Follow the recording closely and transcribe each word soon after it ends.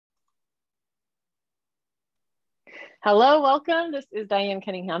Hello, welcome. This is Diane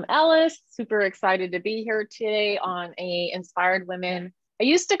Cunningham Ellis. Super excited to be here today on a Inspired Women. I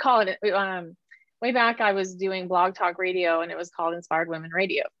used to call it way back. I was doing Blog Talk Radio, and it was called Inspired Women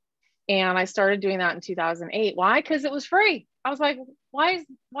Radio. And I started doing that in 2008. Why? Because it was free. I was like, why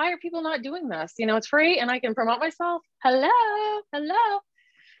are people not doing this? You know, it's free, and I can promote myself. Hello.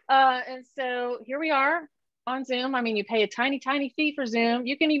 And so here we are on Zoom. I mean, you pay a tiny fee for Zoom.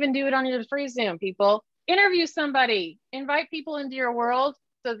 You can even do it on your free Zoom, people. Interview somebody, invite people into your world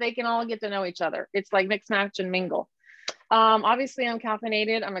so they can all get to know each other. It's like mix, match, and mingle. Obviously, I'm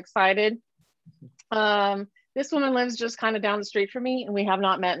caffeinated. I'm excited. This woman lives just kind of down the street from me, and we have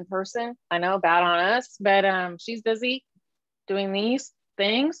not met in person. I know, bad on us, but she's busy doing these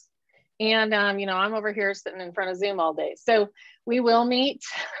things. And, I'm over here sitting in front of Zoom all day. So we will meet.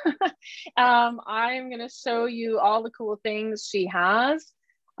 I'm going to show you all the cool things she has.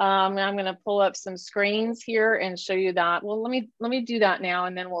 I'm going to pull up some screens here and show you that. Well, let me do that now,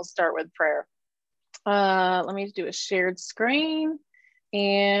 and then we'll start with prayer. Let me do a shared screen,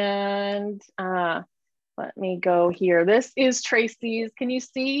 and let me go here. This is Tracy's. Can you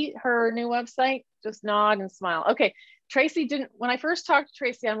see her new website? Just nod and smile. Okay. Tracy didn't, when I first talked to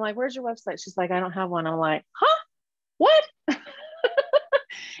Tracy, I'm like, where's your website? She's like, I don't have one. I'm like, huh? What?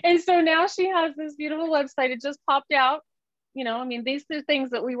 And so now she has this beautiful website. It just popped out. These are things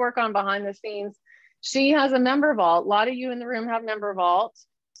that we work on behind the scenes. She has a member vault. A lot of you in the room have member vault.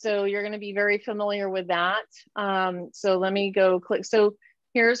 So you're going to be very familiar with that. So let me go click. So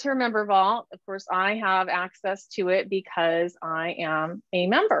here's her member vault. Of course, I have access to it because I am a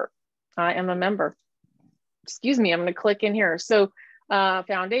member. I am a member. Excuse me, I'm going to click in here. So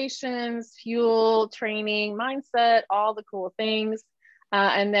foundations, fuel, training, mindset, all the cool things.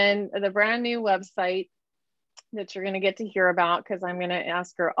 And then the brand new website that you're going to get to hear about, because I'm going to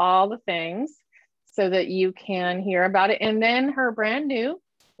ask her all the things so that you can hear about it. And then her brand new,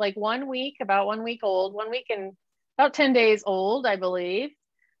 like about 1 week old, 1 week and about 10 days old, I believe.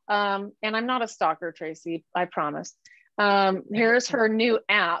 And I'm not a stalker, Tracy, I promise. Here's her new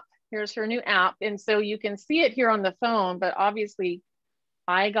app. And so you can see it here on the phone, but obviously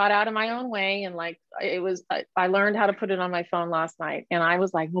I got out of my own way, and I learned how to put it on my phone last night. And I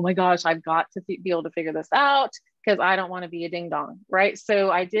was like, oh my gosh, I've got to be able to figure this out, because I don't want to be a ding dong, right?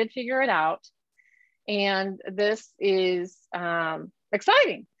 So I did figure it out. And this is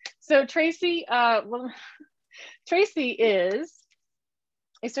exciting. So Tracy, Tracy is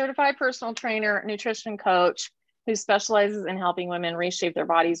a certified personal trainer, nutrition coach, who specializes in helping women reshape their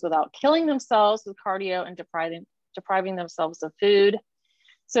bodies without killing themselves with cardio and depriving themselves of food.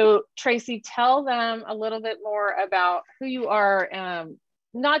 So Tracy, tell them a little bit more about who you are.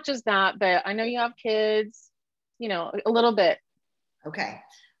 Not just that, but I know you have kids, a little bit. Okay.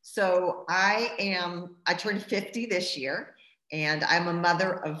 So I turned 50 this year, and I'm a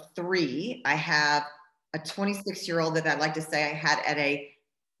mother of 3. I have a 26-year-old that I'd like to say I had at a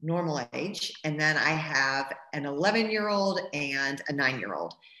normal age. And then I have an 11-year-old and a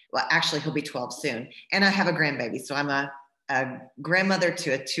 9-year-old. Well, actually he'll be 12 soon. And I have a grandbaby. So I'm a grandmother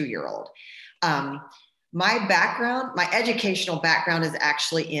to a 2-year-old. My educational background is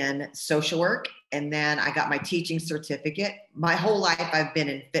actually in social work. And then I got my teaching certificate. My whole life I've been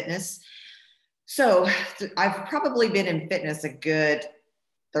in fitness. So I've probably been in fitness a good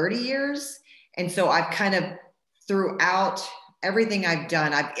 30 years. And so I've kind of, throughout everything I've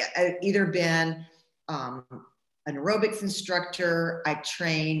done, I've either been an aerobics instructor, I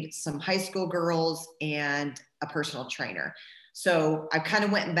trained some high school girls, and a personal trainer. So I kind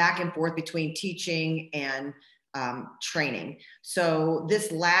of went back and forth between teaching and training. So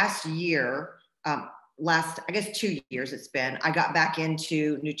this last year, I guess 2 years it's been, I got back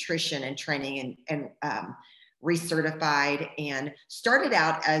into nutrition and training and recertified, and started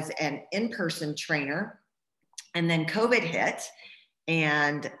out as an in-person trainer. And then COVID hit,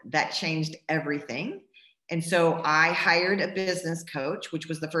 and that changed everything. And so I hired a business coach, which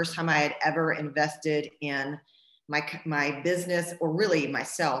was the first time I had ever invested in my business, or really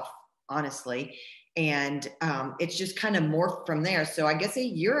myself, honestly. And it's just kind of morphed from there. So I guess a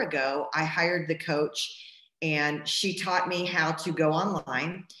year ago, I hired the coach, and she taught me how to go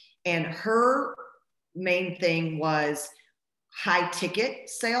online. And her main thing was high ticket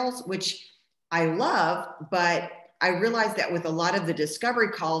sales, which I love, but I realized that with a lot of the discovery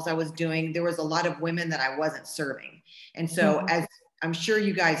calls I was doing, there was a lot of women that I wasn't serving. And so, as I'm sure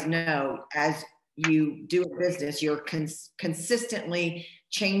you guys know, as you do a business, you're consistently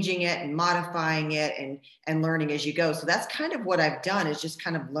changing it and modifying it and learning as you go. So that's kind of what I've done, is just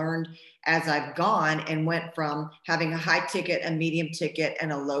kind of learned as I've gone, and went from having a high ticket, a medium ticket,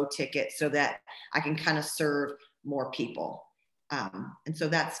 and a low ticket, so that I can kind of serve more people. And so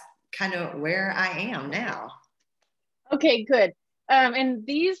that's kind of where I am now. Okay, good. And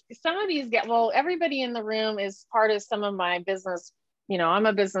some of these well, everybody in the room is part of some of my business. You know, I'm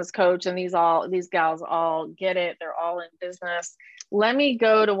a business coach, and these gals all get it. They're all in business. Let me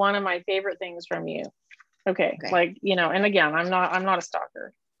go to one of my favorite things from you. Okay. Like, you know, and again, I'm not a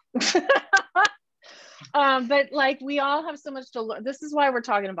stalker. But like, we all have so much to learn. This is why we're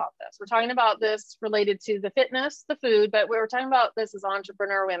talking about this. We're talking about this related to the fitness, the food, but we're talking about this as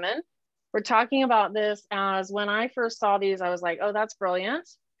entrepreneur women. We're talking about this as, when I first saw these, I was like, oh, that's brilliant.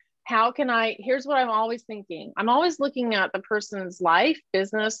 Here's what I'm always thinking. I'm always looking at the person's life,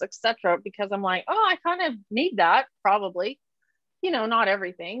 business, etc., because I'm like, oh, I kind of need that, probably, you know, not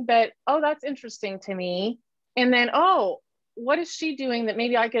everything, but, oh, that's interesting to me. And then, oh, what is she doing that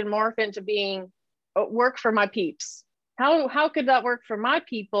maybe I could morph into being work for my peeps? How could that work for my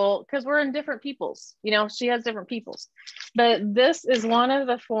people? Because we're in different peoples, you know, she has different peoples. But this is one of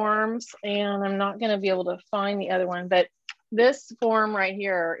the forms, and I'm not going to be able to find the other one, but this form right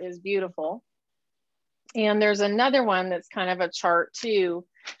here is beautiful. And there's another one that's kind of a chart too,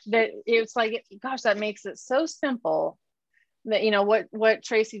 that it's like, gosh, that makes it so simple. That, you know, what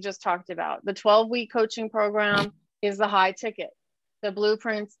Tracy just talked about, the 12-week coaching program is the high ticket. The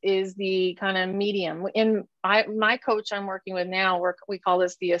blueprints is the kind of medium. In my coach I'm working with now, we call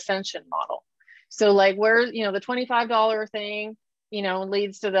this the ascension model. So like, where, you know, the $25 thing, you know,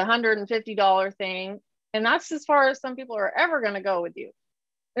 leads to the $150 thing. And that's as far as some people are ever going to go with you.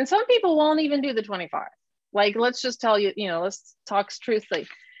 And some people won't even do the 25. Like, let's just tell you, you know, let's talk truthfully.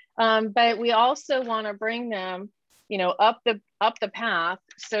 But we also want to bring them, you know, up the path.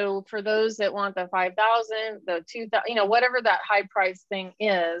 So for those that want the 5,000, the 2,000, you know, whatever that high price thing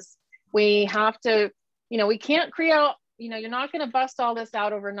is, we have to, you know, we can't create, you know, you're not going to bust all this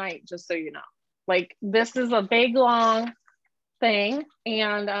out overnight, just so you know. Like, this is a big, long thing.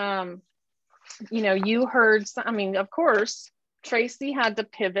 And, you know, you heard, I mean, of course, Tracy had to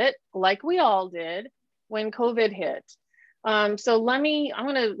pivot like we all did when COVID hit. So I'm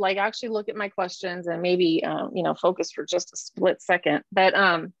going to like actually look at my questions and maybe, you know, focus for just a split second. But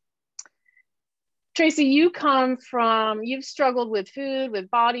Tracy, you've struggled with food, with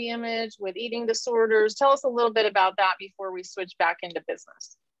body image, with eating disorders. Tell us a little bit about that before we switch back into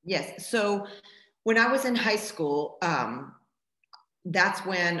business. Yes. So when I was in high school, that's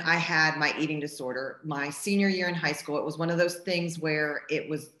when I had my eating disorder. My senior year in high school, it was one of those things where it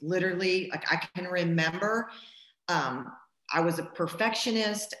was literally like, I can remember, I was a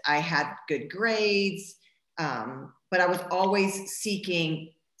perfectionist. I had good grades, but I was always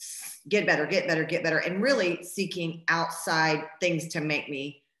seeking get better, and really seeking outside things to make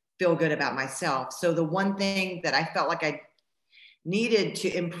me feel good about myself. So the one thing that I felt like I needed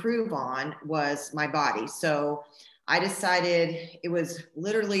to improve on was my body. So I decided, it was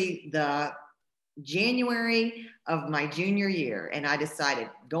literally the January of my junior year, and I decided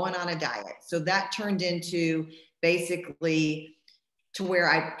going on a diet. So that turned into basically to where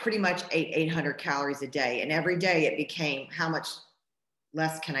I pretty much ate 800 calories a day. And every day it became, how much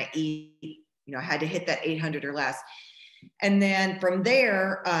less can I eat? You know, I had to hit that 800 or less. And then from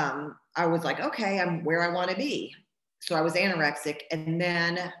there, I was like, okay, I'm where I want to be. So I was anorexic. And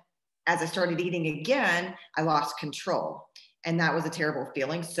then as I started eating again, I lost control. And that was a terrible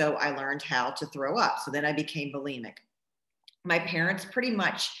feeling. So I learned how to throw up. So then I became bulimic. My parents pretty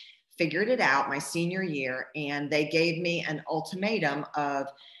much figured it out my senior year, and they gave me an ultimatum of,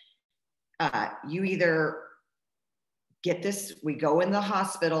 you either get this, we go in the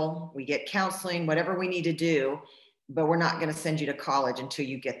hospital, we get counseling, whatever we need to do, but we're not going to send you to college until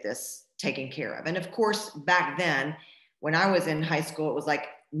you get this taken care of. And of course, back then, when I was in high school, it was like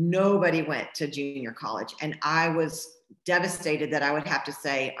nobody went to junior college. And I was devastated that I would have to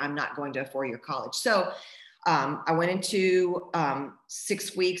say, I'm not going to a 4-year college. So I went into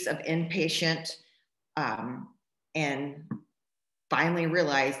 6 weeks of inpatient, and finally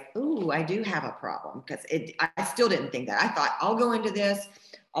realized, ooh, I do have a problem, because I still didn't think that. I thought, I'll go into this,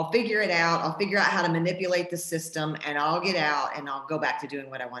 I'll figure it out. I'll figure out how to manipulate the system, and I'll get out and I'll go back to doing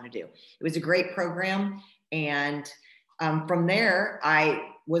what I want to do. It was a great program. And from there, I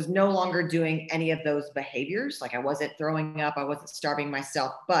was no longer doing any of those behaviors. Like, I wasn't throwing up, I wasn't starving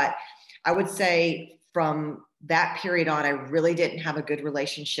myself. But I would say from that period on, I really didn't have a good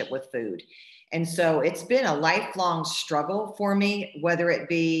relationship with food. And so it's been a lifelong struggle for me, whether it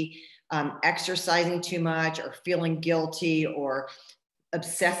be exercising too much, or feeling guilty, or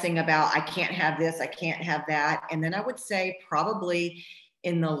obsessing about, I can't have this, I can't have that. And then I would say probably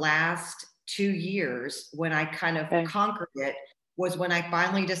in the last 2 years, when I kind of conquered it, was when I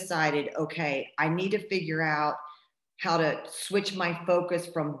finally decided, okay, I need to figure out how to switch my focus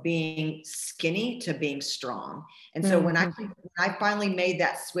from being skinny to being strong. And so when I finally made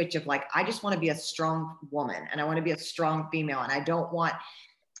that switch of like, I just want to be a strong woman and I want to be a strong female. And I don't want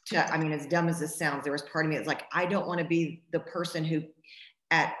to, I mean, as dumb as this sounds, there was part of me that's like, I don't want to be the person who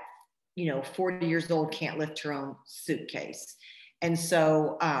at, 40 years old can't lift her own suitcase. And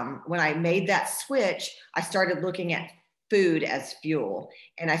so when I made that switch, I started looking at food as fuel.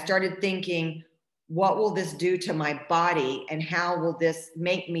 And I started thinking, what will this do to my body and how will this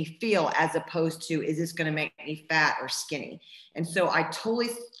make me feel, as opposed to, is this going to make me fat or skinny? And so I totally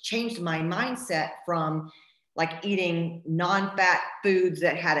changed my mindset from like eating non-fat foods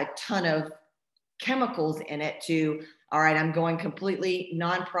that had a ton of chemicals in it to, all right, I'm going completely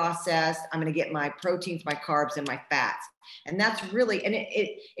non-processed. I'm going to get my proteins, my carbs, and my fats. And that's really, and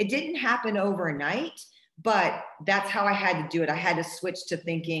it didn't happen overnight, but that's how I had to do it. I had to switch to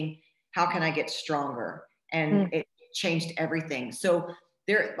thinking, how can I get stronger? And it changed everything. So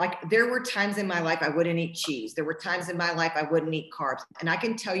there were times in my life I wouldn't eat cheese. There were times in my life I wouldn't eat carbs. And I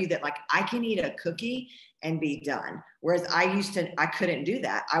can tell you that like I can eat a cookie and be done. Whereas I couldn't do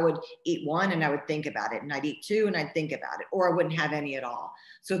that. I would eat one and I would think about it, and I'd eat two and I'd think about it, or I wouldn't have any at all.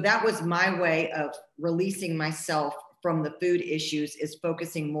 So that was my way of releasing myself from the food issues, is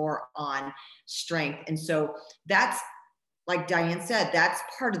focusing more on strength. And so that's, like Diane said, that's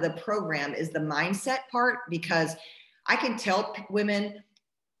part of the program, is the mindset part, because I can tell women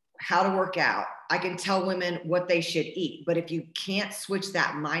how to work out. I can tell women what they should eat. But if you can't switch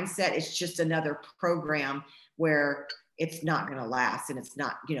that mindset, it's just another program where it's not going to last. And it's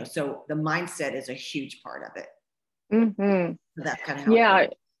not, so the mindset is a huge part of it. Mm-hmm. So that's kind of how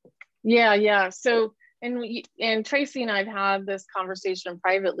Yeah. So, and Tracy and I've had this conversation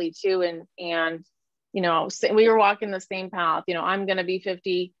privately too. And we were walking the same path. I'm going to be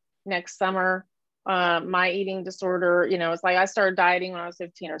 50 next summer. My eating disorder, it's like I started dieting when I was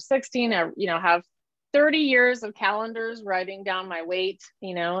 15 or 16. I, have 30 years of calendars writing down my weight,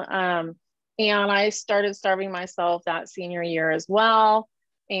 and I started starving myself that senior year as well.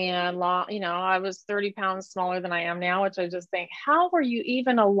 And, I was 30 pounds smaller than I am now, which I just think, how were you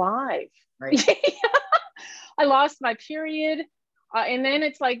even alive? Right. I lost my period. And then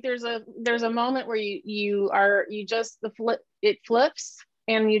it's like, there's a moment where it flips.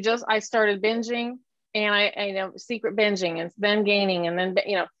 And I started binging, and I secret binging, and then gaining, and then,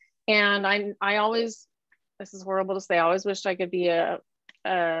 and I always, this is horrible to say, I always wished I could be a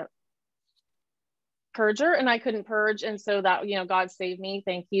purger, and I couldn't purge. And so that, God saved me.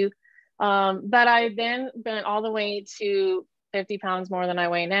 Thank you. But I then went all the way to 50 pounds more than I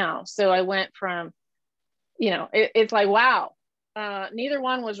weigh now. So I went from, it's like, wow, neither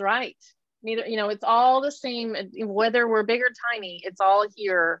one was right. Neither, it's all the same, whether we're big or tiny, it's all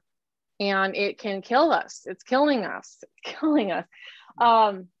here, and it can kill us. It's killing us.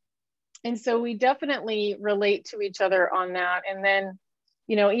 And so we definitely relate to each other on that. And then,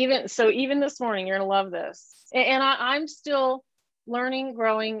 even this morning, you're going to love this. And I'm still learning,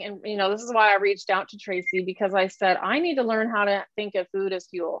 growing. And, this is why I reached out to Tracy, because I said, I need to learn how to think of food as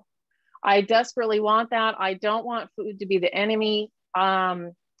fuel. I desperately want that. I don't want food to be the enemy.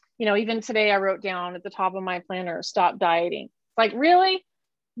 Even today I wrote down at the top of my planner, stop dieting. Like, really?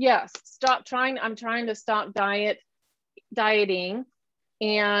 Yes. I'm trying to stop dieting.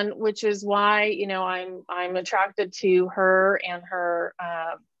 And which is why, I'm attracted to her and her,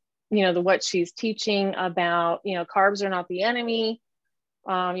 what she's teaching about, carbs are not the enemy.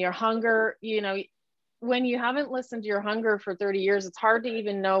 Your hunger, when you haven't listened to your hunger for 30 years, it's hard to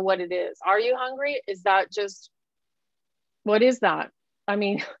even know what it is. Are you hungry? Is that just, what is that? I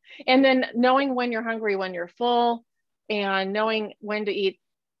mean, and then knowing when you're hungry, when you're full, and knowing when to eat,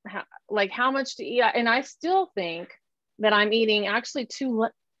 like how much to eat. And I still think that I'm eating actually too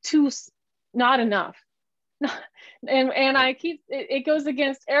not enough. And I keep, it goes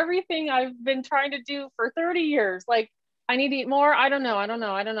against everything I've been trying to do for 30 years. Like, I need to eat more. I don't know.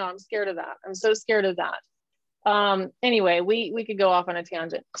 I'm scared of that. I'm so scared of that. Anyway, we could go off on a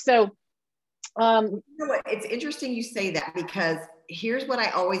tangent. So, what? It's interesting you say that, because here's what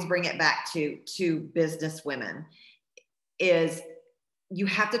I always bring it back to business women is, you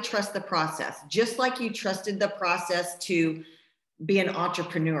have to trust the process, just like you trusted the process to be an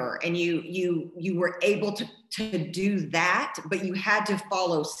entrepreneur, and you were able to do that, but you had to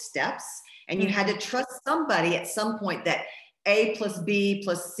follow steps, and you had to trust somebody at some point that A plus B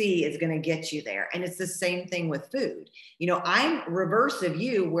plus C is going to get you there. And it's the same thing with food. I'm reverse of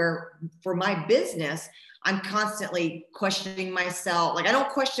you, where for my business, I'm constantly questioning myself. Like, I don't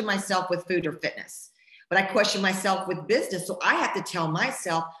question myself with food or fitness, but I question myself with business. So I have to tell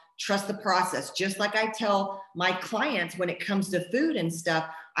myself, trust the process. Just like I tell my clients when it comes to food and stuff,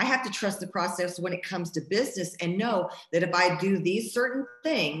 I have to trust the process when it comes to business and know that if I do these certain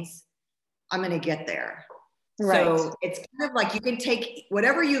things, I'm going to get there. Right. So it's kind of like you can take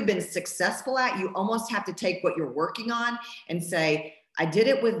whatever you've been successful at, you almost have to take what you're working on and say, I did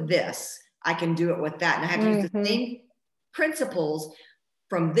it with this, I can do it with that. And I have to use the same principles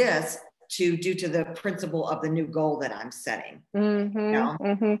from this to due to the principle of the new goal that I'm setting.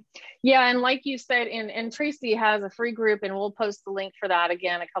 Yeah. And like you said, and Tracy has a free group, and we'll post the link for that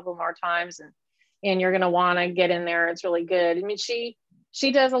again a couple more times. And you're going to want to get in there. It's really good. I mean,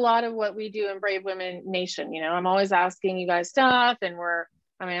 she does a lot of what we do in Brave Women Nation. You know, I'm always asking you guys stuff, and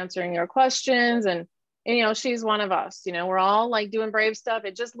I'm answering your questions, and you know, she's one of us. You know, we're all like doing brave stuff.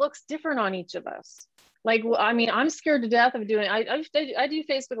 It just looks different on each of us. Like, I mean, I'm scared to death of doing, I do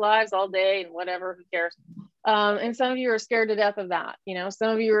Facebook Lives all day and whatever, who cares? And some of you are scared to death of that. You know,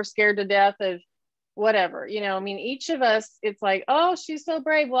 some of you are scared to death of whatever, you know, I mean, each of us, it's like, oh, she's so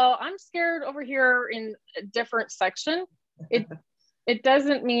brave. Well, I'm scared over here in a different section. It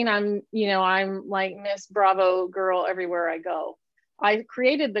doesn't mean I'm, you know, I'm like Miss Bravo girl everywhere I go. I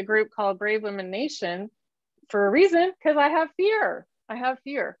created the group called Brave Women Nation for a reason, because I have fear.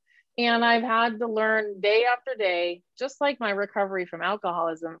 And I've had to learn day after day, just like my recovery from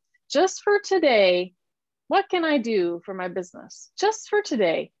alcoholism, just for today, what can I do for my business? Just for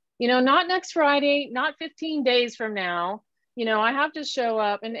today, you know, not next Friday, not 15 days from now. You know, I have to show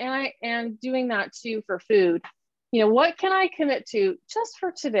up, and I am doing that too for food. You know, what can I commit to just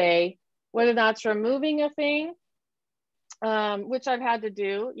for today, whether that's removing a thing, which I've had to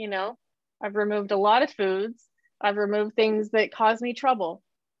do. You know, I've removed a lot of foods. I've removed things that cause me trouble,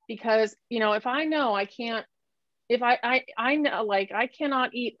 because, you know, if I know I can't, if I know, like, I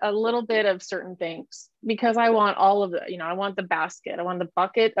cannot eat a little bit of certain things because I want all of it, you know, I want the basket, I want the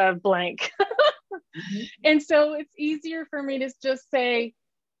bucket of blank. And so it's easier for me to just say,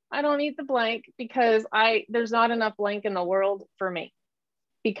 I don't eat the blank because there's not enough blank in the world for me,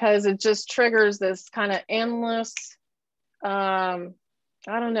 because it just triggers this kind of endless, I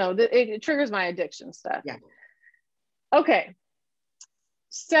don't know, it triggers my addiction stuff. Yeah. Okay.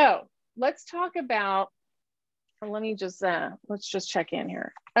 So let's talk about, let's just check in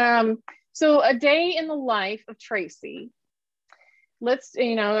here. So a day in the life of Tracy. Let's,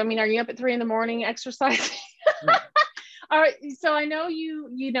 you know, I mean, are you up at 3 a.m. exercising? All right. So I know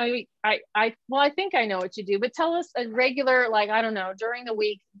you know, well, I think I know what you do, but tell us a regular, like, I don't know, during the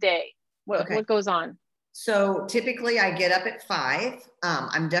week day, what goes on? So typically I get up at 5.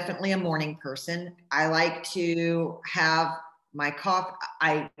 I'm definitely a morning person. I like to have my coffee.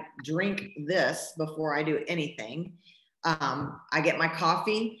 I drink this before I do anything. I get my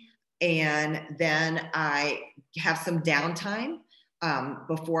coffee, and then I have some downtime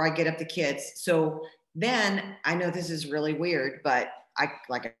before I get up the kids. So then, I know this is really weird, but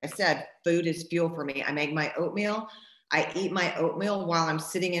like I said, food is fuel for me. I make my oatmeal. I eat my oatmeal while I'm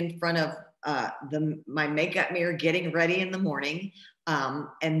sitting in front of my makeup mirror, getting ready in the morning.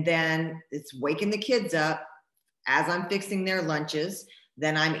 And then it's waking the kids up as I'm fixing their lunches.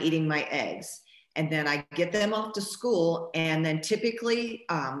 Then I'm eating my eggs. And then I get them off to school. And then typically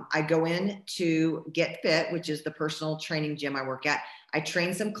I go in to Get Fit, which is the personal training gym I work at. I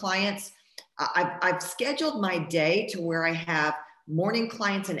train some clients. I've scheduled my day to where I have morning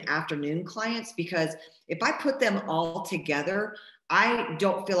clients and afternoon clients, because if I put them all together, I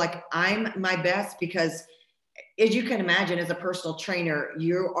don't feel like I'm my best, because as you can imagine, as a personal trainer,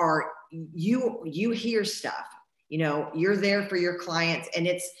 you hear stuff, you know, you're there for your clients, and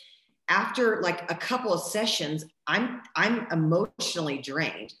it's after like a couple of sessions, I'm emotionally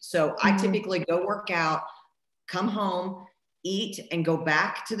drained. So I typically go work out, come home, eat, and go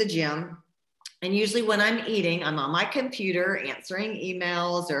back to the gym. And usually when I'm eating, I'm on my computer answering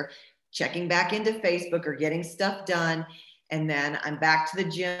emails or checking back into Facebook or getting stuff done. And then I'm back to the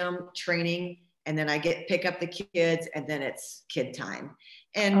gym training, and then I pick up the kids, and then it's kid time.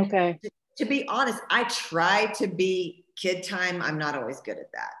 And to be honest, I try to be kid time. I'm not always good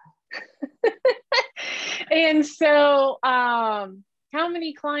at that. And so, how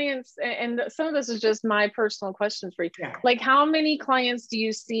many clients, and some of this is just my personal questions for you. Yeah. Like, how many clients do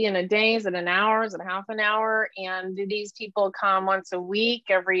you see in a day? Is it an hour? Is it half an hour? And do these people come once a week,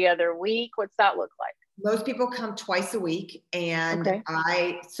 every other week? What's that look like? Most people come twice a week, and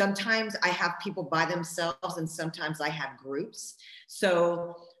sometimes I have people by themselves, and sometimes I have groups.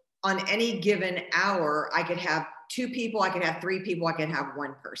 So on any given hour, I could have 2 people, I could have 3 people, I could have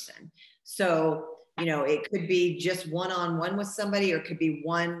 1 person. So, you know, it could be just one-on-one with somebody, or it could be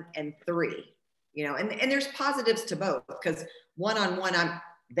 1 and 3, you know, and there's positives to both, because one-on-one,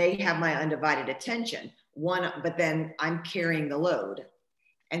 they have my undivided attention. But then I'm carrying the load.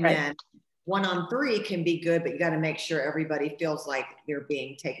 And Right. then 1-on-3 can be good, but you got to make sure everybody feels like they're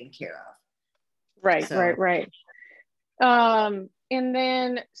being taken care of. Right, So, right. And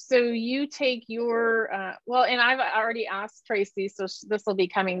then, so you take your, well, and I've already asked Tracy, so this will be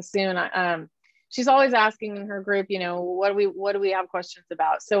coming soon. She's always asking in her group, you know, what do we have questions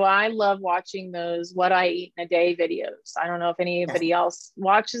about? So I love watching those what I eat in a day videos. I don't know if anybody else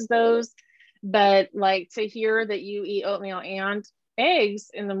watches those, but like to hear that you eat oatmeal and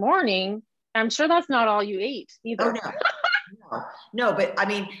eggs in the morning, I'm sure that's not all you eat either. Oh, no, but I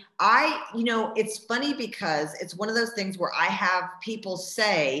mean, you know, it's funny because it's one of those things where I have people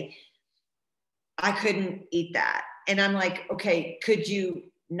say, I couldn't eat that. And I'm like, okay, could you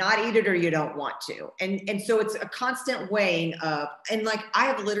not eat it or you don't want to? And so it's a constant weighing of, and like, I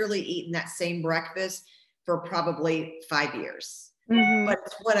have literally eaten that same breakfast for probably 5 years, but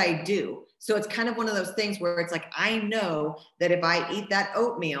it's what I do. So it's kind of one of those things where it's like, I know that if I eat that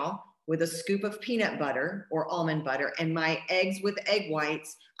oatmeal with a scoop of peanut butter or almond butter and my eggs with egg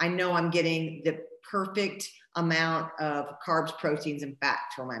whites, I know I'm getting the perfect amount of carbs, proteins, and fat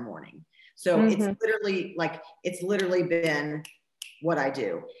for my morning. So it's literally been what I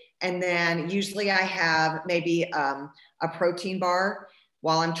do. And then usually I have maybe a protein bar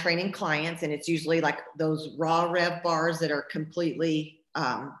while I'm training clients. And it's usually like those raw rev bars that are completely,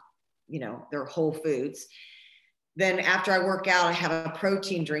 you know, they're whole foods. Then after I work out, I have a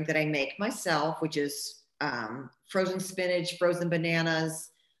protein drink that I make myself, which is frozen spinach, frozen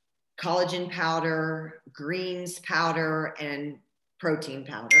bananas, collagen powder, greens powder, and protein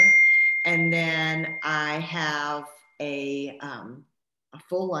powder. And then I have a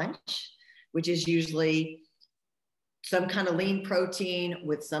full lunch, which is usually some kind of lean protein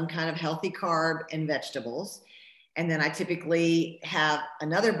with some kind of healthy carb and vegetables. And then I typically have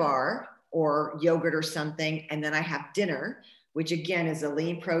another bar or yogurt or something. And then I have dinner, which again is a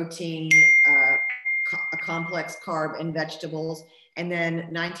lean protein, a complex carb and vegetables. And then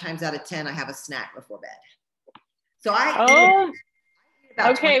 9 times out of 10, I have a snack before bed. So I eat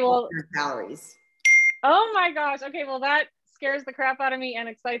about 2,400 calories. Oh my gosh. Okay. Well, that scares the crap out of me and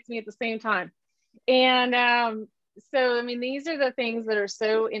excites me at the same time. And so, I mean, these are the things that are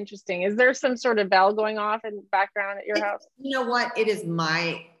so interesting. Is there some sort of bell going off in the background at your house? You know what? It is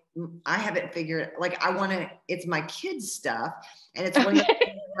I haven't figured, like, it's my kids' stuff. And it's one of the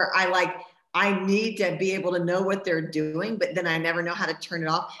things where I need to be able to know what they're doing, but then I never know how to turn it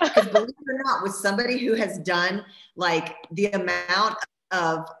off. Because believe it or not, with somebody who has done like the amount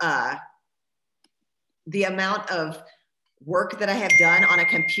of work that I have done on a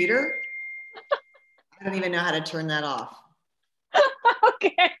computer, I don't even know how to turn that off.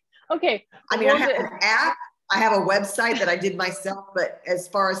 Okay. I mean, I have an app, I have a website that I did myself, but as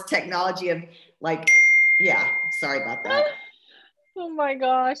far as technology of like, yeah, sorry about that. Oh my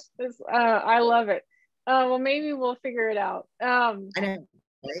gosh. I love it. Well, maybe we'll figure it out. I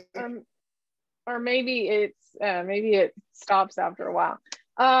know. Or maybe it stops after a while.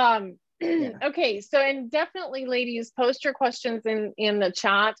 Yeah. Okay, so, and definitely ladies, post your questions in the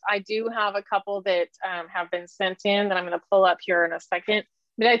chat. I do have a couple that have been sent in that I'm going to pull up here in a second,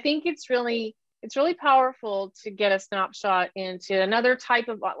 but I think it's really powerful to get a snapshot into another type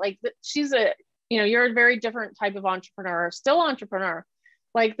of, like, you're a very different type of entrepreneur, still entrepreneur.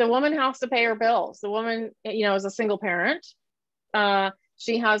 Like, the woman has to pay her bills. The woman, is a single parent.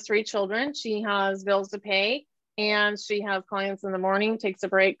 She has 3 children. She has bills to pay. And she has clients in the morning, takes a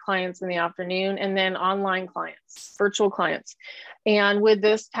break, clients in the afternoon, and then online clients, virtual clients. And with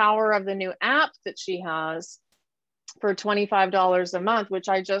this power of the new app that she has for $25 a month, which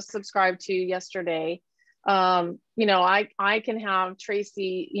I just subscribed to yesterday, I can have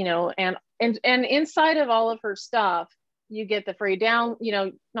Tracy, and inside of all of her stuff, you get the free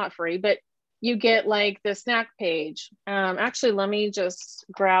not free, but you get like the snack page. Actually, let me just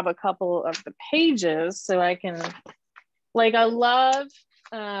grab a couple of the pages so I can, I love,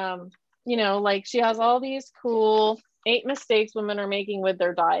 she has all these cool 8 mistakes women are making with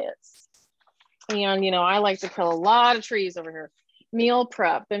their diets. And, I like to kill a lot of trees over here. Meal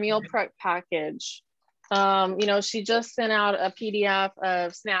prep, the meal prep package. She just sent out a PDF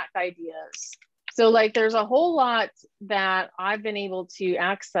of snack ideas. So there's a whole lot that I've been able to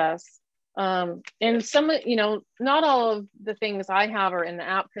access. And some, not all of the things I have are in the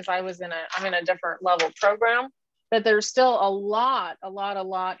app because I'm in a different level program, but there's still a lot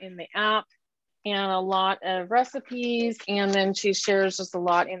in the app and a lot of recipes. And then she shares just a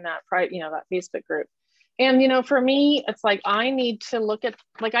lot in that, that Facebook group. And, for me, it's like, I need to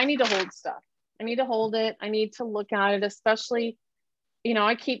I need to hold stuff. I need to hold it. I need to look at it, especially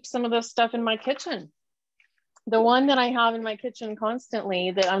I keep some of this stuff in my kitchen. The one that I have in my kitchen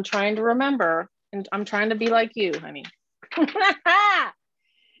constantly that I'm trying to remember, and I'm trying to be like you, honey,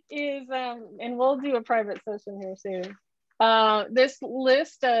 is, and we'll do a private session here soon. This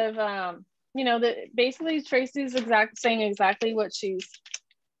list of, that basically Tracy's saying exactly what she's,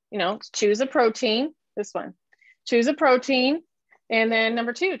 choose a protein, this one, choose a protein. And then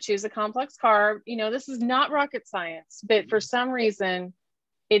number 2, choose a complex carb. This is not rocket science, but for some reason,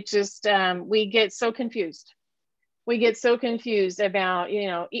 it just, we get so confused. We get so confused about,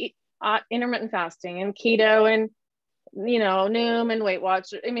 intermittent fasting and keto and, Noom and Weight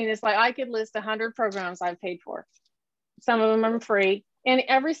Watch. I mean, it's like, I could list 100 programs I've paid for. Some of them are free. And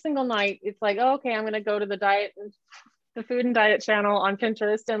every single night it's like, oh, okay, I'm going to go to the food and diet channel on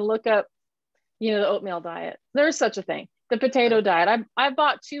Pinterest and look up, the oatmeal diet. There's such a thing. The potato diet. I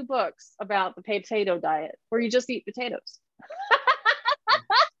bought 2 books about the potato diet where you just eat potatoes.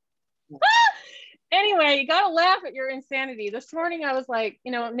 Anyway, you got to laugh at your insanity. This morning I was like,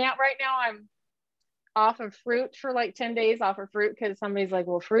 right now I'm off of fruit for like 10 days off of fruit because somebody's like,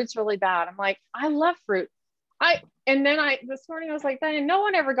 well, fruit's really bad. I'm like, I love fruit. This morning I was like, no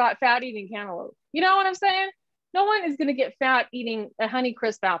one ever got fat eating cantaloupe. You know what I'm saying? No one is going to get fat eating a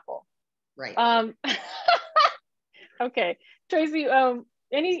Honeycrisp apple. Right. Okay. Tracy,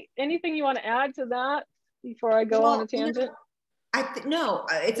 anything you want to add to that before I go on a tangent? No,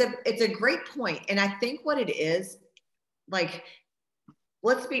 it's a great point. And I think what it is, like,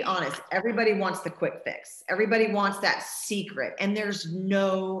 let's be honest, everybody wants the quick fix. Everybody wants that secret, and there's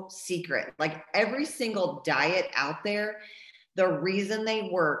no secret. Like, every single diet out there, the reason they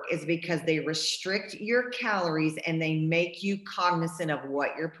work is because they restrict your calories and they make you cognizant of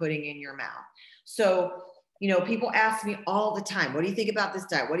what you're putting in your mouth. So, people ask me all the time, what do you think about this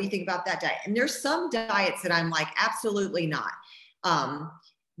diet? What do you think about that diet? And there's some diets that I'm like, absolutely not.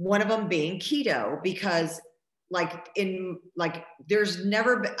 One of them being keto, because there's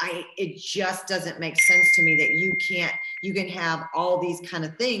never been, it just doesn't make sense to me that you can have all these kind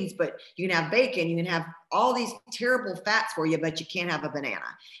of things, but you can have bacon, you can have all these terrible fats for you, but you can't have a banana.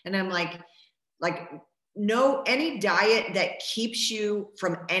 And I'm like, no, any diet that keeps you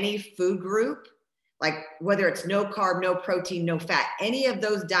from any food group, like whether it's no carb, no protein, no fat, any of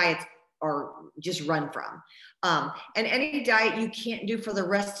those diets are just run from. And any diet you can't do for the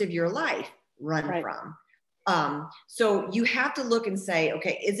rest of your life, run right. from. So you have to look and say,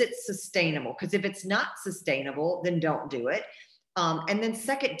 okay, is it sustainable? Because if it's not sustainable, then don't do it. And then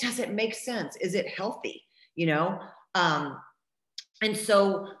second, does it make sense? Is it healthy? And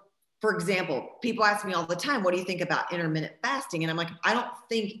so, for example, people ask me all the time, what do you think about intermittent fasting? And I'm like, I don't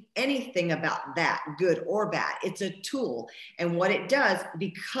think anything about that, good or bad. It's a tool. And what it does,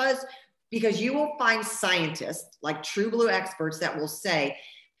 because you will find scientists, like true blue experts, that will say,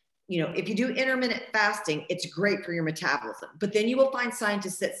 if you do intermittent fasting, it's great for your metabolism. But then you will find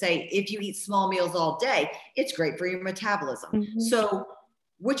scientists that say, if you eat small meals all day, it's great for your metabolism. Mm-hmm. So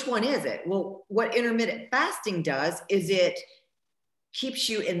which one is it? Well, what intermittent fasting does is it keeps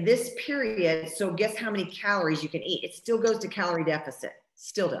you in this period. So guess how many calories you can eat? It still goes to calorie deficit,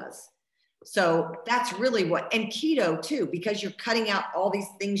 still does. So that's really and keto too, because you're cutting out all these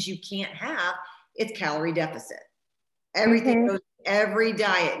things you can't have, it's calorie deficit. Everything goes, every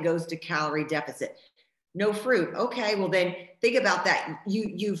diet goes to calorie deficit. No fruit. Okay, well then think about that.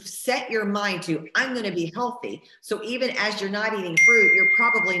 You've set your mind to, I'm going to be healthy. So even as you're not eating fruit, you're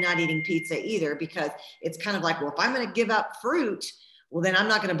probably not eating pizza either, because it's kind of like, well, if I'm going to give up fruit, well, then I'm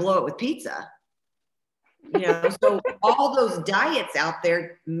not going to blow it with pizza. So all those diets out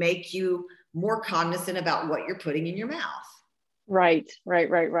there make you more cognizant about what you're putting in your mouth. Right.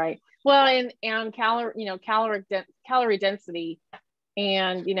 Well, and calorie density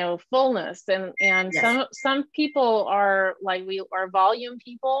and, fullness and yes. some people are like, we are volume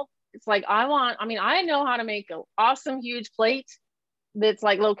people. It's like, I know how to make an awesome, huge plate that's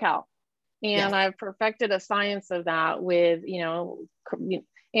like low cal. And yes. I've perfected a science of that with,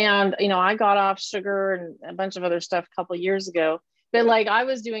 I got off sugar and a bunch of other stuff a couple of years ago, but like I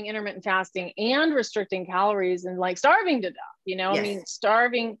was doing intermittent fasting and restricting calories and like starving to death, yes.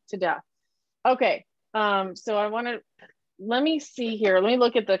 Starving to death. Okay. So let me see here. Let me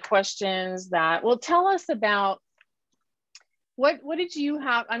look at the questions tell us about what did you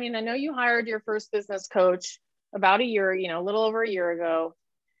have? I know you hired your first business coach about a year, a little over a year ago.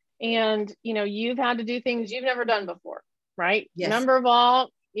 And, you've had to do things you've never done before, right? Yes. Member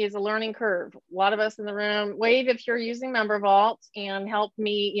Vault is a learning curve. A lot of us in the room, wave if you're using Member Vault, and help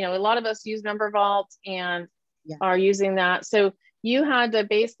me, a lot of us use Member Vault and are using that. So you had to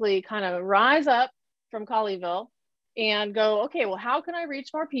basically kind of rise up from Colleyville and go, okay, well, how can I reach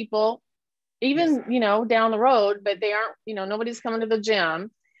more people, even, you know, down the road, but they aren't, you know, nobody's coming to the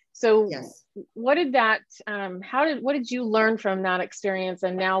gym. So Yes. what did that, what did you learn from that experience?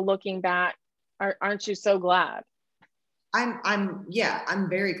 And now looking back, aren't you so glad? I'm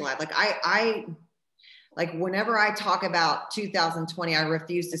very glad. Like like whenever I talk about 2020, I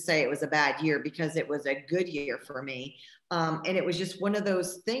refuse to say it was a bad year, because it was a good year for me. And it was just one of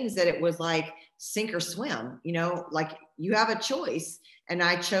those things that it was like sink or swim, you know, like you have a choice, and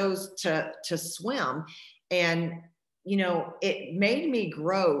I chose to swim. And, you know, it made me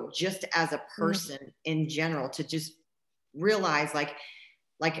grow just as a person in general, to just realize like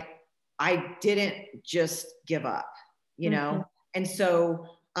I didn't just give up, you know? And so,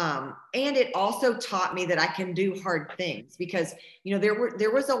 and it also taught me that I can do hard things, because, you know,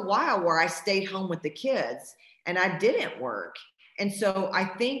 there was a while where I stayed home with the kids and I didn't work. And so I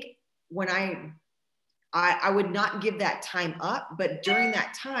think when I would not give that time up, but during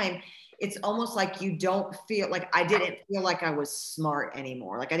that time, it's almost like you don't feel like, I didn't feel like I was smart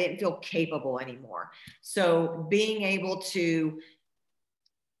anymore. Like I didn't feel capable anymore. So being able to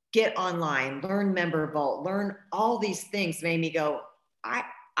get online, learn Member Vault, learn all these things made me go, I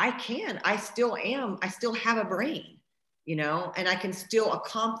still have a brain, you know, and I can still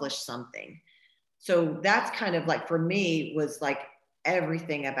accomplish something. So that's kind of like, for me, was like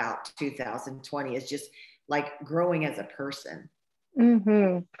everything about 2020 is just like growing as a person. You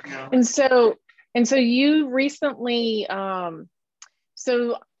know? And so you recently,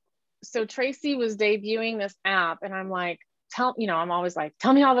 so Tracy was debuting this app, and I'm like, you know, I'm always like,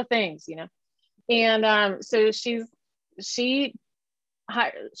 tell me all the things, you know. And so she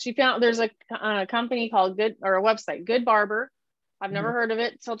found, there's a company called or a website, Good Barber. I've never heard of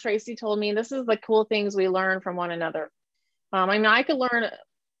it till Tracy told me. This is the cool things we learn from one another. I mean, I could learn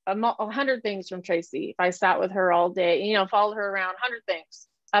 100 things from Tracy if I sat with her all day, you know, followed her around, 100 things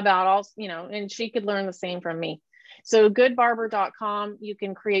about all, you know, and she could learn the same from me. So goodbarber.com, you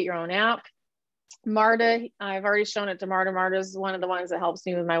can create your own app. Marta, I've already shown it to Marta. Marta's one of the ones that helps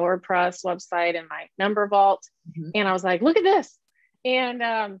me with my WordPress website and my Member Vault. And I was like, look at this.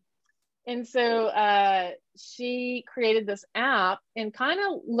 And so she created this app and kind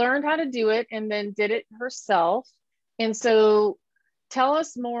of learned how to do it, and then did it herself. And so tell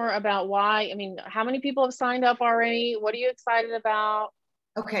us more about why. I mean, how many people have signed up already? What are you excited about?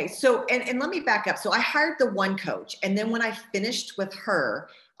 Okay. So, and let me back up. So I hired the one coach, and then when I finished with her,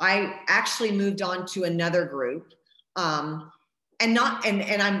 I actually moved on to another group. And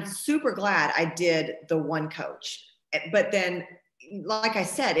I'm super glad I did the one coach. But then, like I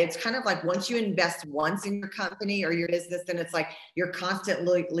said, it's kind of like once you invest once in your company or your business, then it's like you're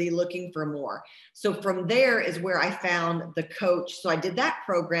constantly looking for more. So from there is where I found the coach. So I did that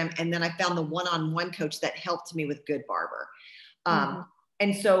program, and then I found the one-on-one coach that helped me with Good Barber.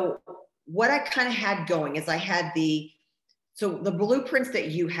 And so what I kind of had going is I had the blueprints that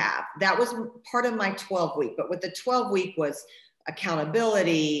you have, that was part of my 12-week, but with the 12-week was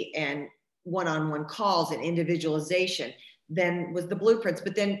accountability and one-on-one calls and individualization, then was the blueprints.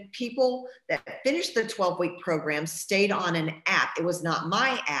 But then people that finished the 12-week program stayed on an app. It was not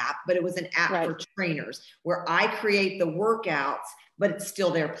my app, but it was an app for trainers where I create the workouts, but it's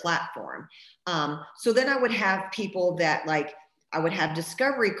still their platform. So then I would have people that like, I would have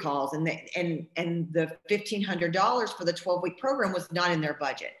discovery calls, and the $1,500 for the 12-week program was not in their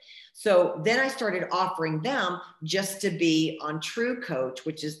budget. So then I started offering them just to be on True Coach,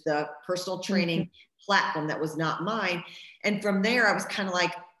 which is the personal training platform that was not mine. And from there, I was kind of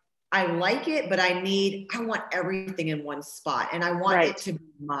like, I like it, but I want everything in one spot, and I want it to be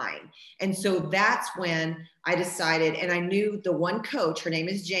mine. And so that's when I decided, and I knew the one coach, her name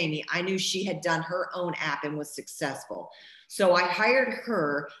is Jamie. I knew she had done her own app and was successful. So I hired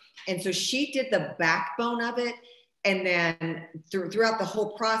her. And so she did the backbone of it. And then throughout the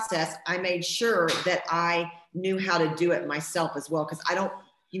whole process, I made sure that I knew how to do it myself as well. Cause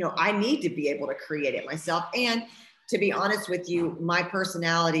I need to be able to create it myself. And to be honest with you, my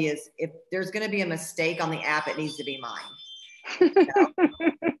personality is, if there's going to be a mistake on the app, it needs to be mine.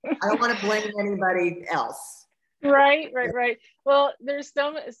 I don't want to blame anybody else. Right. Well, there's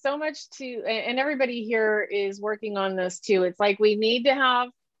so much to, and everybody here is working on this too. It's like we need to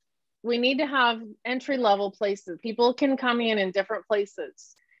have entry-level places. People can come in different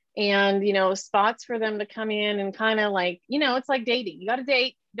places, and spots for them to come in and kind of like, it's like dating. You got to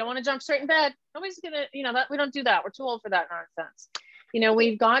date. You don't want to jump straight in bed. Nobody's gonna, that we don't do that. We're too old for that nonsense.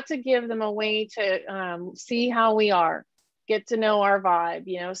 We've got to give them a way to see how we are, get to know our vibe.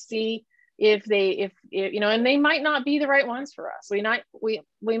 See if and they might not be the right ones for us.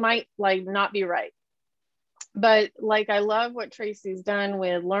 We might like not be right. But like, I love what Tracy's done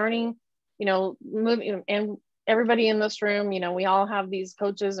with learning, you know, moving, and everybody in this room, you know, we all have these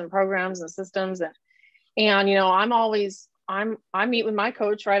coaches and programs and systems, and, you know, I meet with my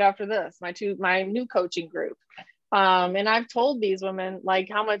coach right after this, my new coaching group. And I've told these women like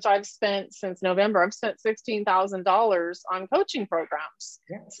how much I've spent since November. I've spent $16,000 on coaching programs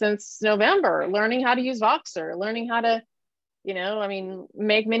since November, learning how to use Voxer, learning how to, you know, I mean,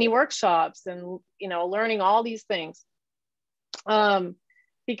 make mini workshops and, you know, learning all these things.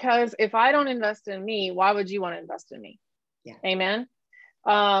 Because if I don't invest in me, why would you want to invest in me? Yeah. Amen.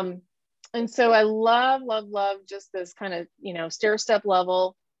 And so I love just this kind of, you know, stair step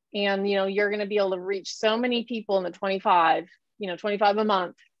level. And, you know, you're going to be able to reach so many people in the 25 a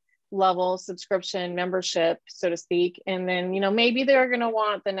month level subscription membership, so to speak. And then, you know, maybe they're going to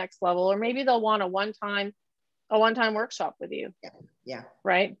want the next level, or maybe they'll want a one-time workshop with you. Yeah.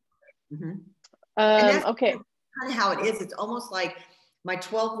 Right. Mm-hmm. And that's okay. kind of how it is. It's almost like my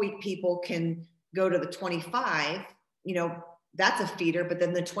 12-week people can go to the 25, you know, that's a feeder, but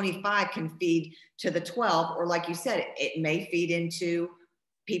then the 25 can feed to the 12, or like you said, it may feed into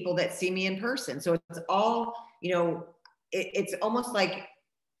people that see me in person. So it's all, you know, it's almost like,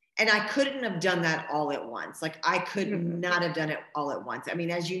 and I couldn't have done that all at once. Like I could not have done it all at once. I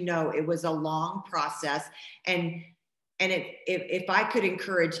mean, as you know, it was a long process, and if I could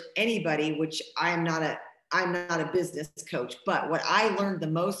encourage anybody, which I'm not a business coach, but what I learned the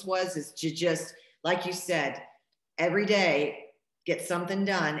most is to just, like you said, every day get something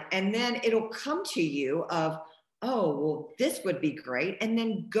done, and then it'll come to you of, oh, well, this would be great. And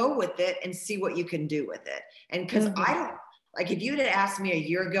then go with it and see what you can do with it. And because I don't, like, if you had asked me a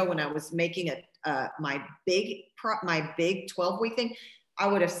year ago when I was making my big 12-week thing, I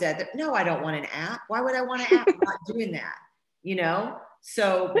would have said that, no, I don't want an app. Why would I want an app? I'm not doing that, you know?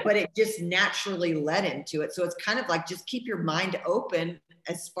 So, but it just naturally led into it. So it's kind of like, just keep your mind open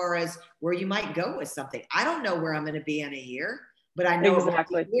as far as where you might go with something. I don't know where I'm going to be in a year, but I know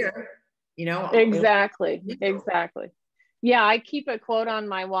exactly. it will be here. You know, exactly. Yeah, I keep a quote on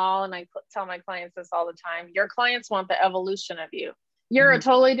my wall, and I tell my clients this all the time. Your clients want the evolution of you. You're a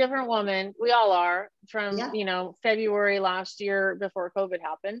totally different woman. We all are, from you know, February last year before COVID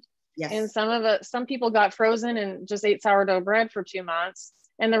happened. Yes. And some people got frozen and just ate sourdough bread for 2 months,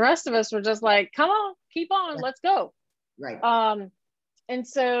 and the rest of us were just like, come on, keep on, let's go. Right. And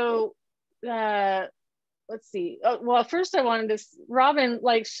so let's see. Oh, well, first I wanted to,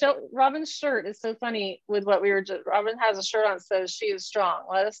 Robin's shirt is so funny with what we were just, Robin has a shirt on that says she is strong.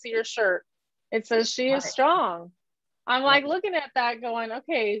 Let us see your shirt. It says she is strong. I'm like looking at that going,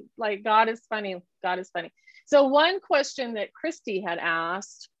 okay, like God is funny. God is funny. So one question that Christy had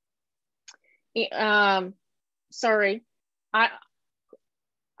asked, sorry, I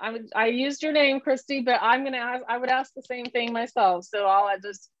used your name, Christy, but I would ask the same thing myself. So I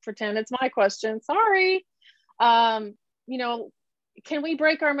just pretend it's my question. Sorry. You know, can we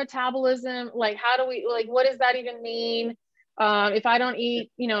break our metabolism? Like, how do we, like, what does that even mean? If I don't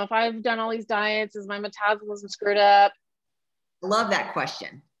eat, you know, if I've done all these diets, is my metabolism screwed up? Love that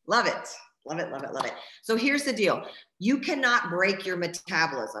question. Love it. Love it, love it, love it. So here's the deal. You cannot break your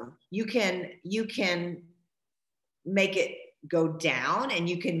metabolism. You can make it go down, and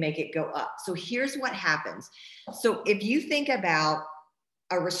you can make it go up. So here's what happens. So if you think about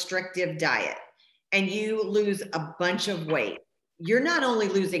a restrictive diet and you lose a bunch of weight, you're not only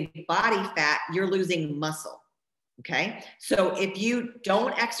losing body fat, you're losing muscle. Okay. So if you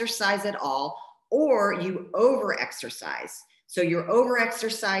don't exercise at all, or you over exercise, so you're over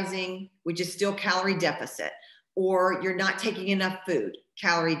exercising, which is still calorie deficit, or you're not taking enough food,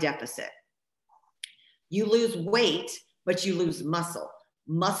 calorie deficit. You lose weight, but you lose muscle.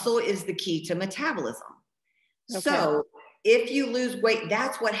 Muscle is the key to metabolism. Okay. So if you lose weight,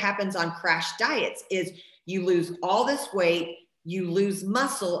 that's what happens on crash diets, is you lose all this weight, you lose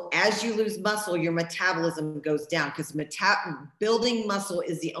muscle. As you lose muscle, your metabolism goes down, because building muscle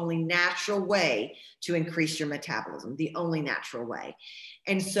is the only natural way to increase your metabolism, the only natural way.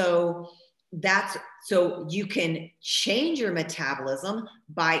 And so so you can change your metabolism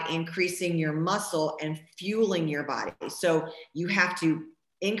by increasing your muscle and fueling your body. So you have to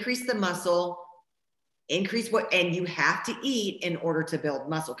increase the muscle, increase and you have to eat in order to build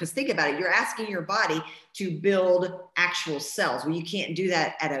muscle. Because think about it, you're asking your body to build actual cells. Well, you can't do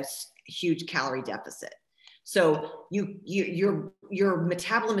that at a huge calorie deficit. So your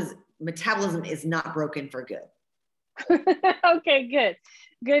metabolism is not broken for good. Okay, good.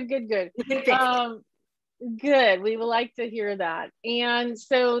 You can fix it. Good. We would like to hear that. And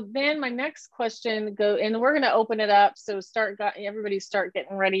so then my next question and we're going to open it up. So everybody start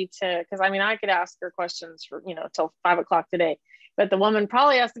getting ready because I mean, I could ask her questions for, till 5 o'clock today, but the woman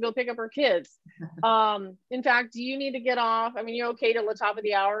probably has to go pick up her kids. In fact, do you need to get off? I mean, you're okay till the top of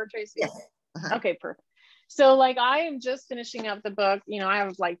the hour, Tracy? Yes. Uh-huh. Okay, perfect. So like, I am just finishing up the book. I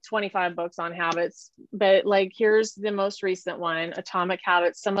have like 25 books on habits, but like, here's the most recent one, Atomic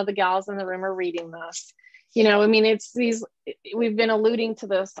Habits. Some of the gals in the room are reading this. I mean, we've been alluding to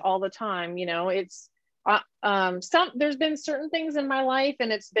this all the time. It's there's been certain things in my life,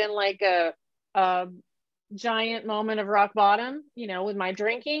 and it's been like a giant moment of rock bottom. With my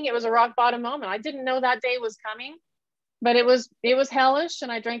drinking, it was a rock bottom moment. I didn't know that day was coming, but it was hellish,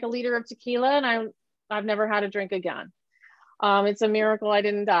 and I drank a liter of tequila, and I've never had a drink again. It's a miracle I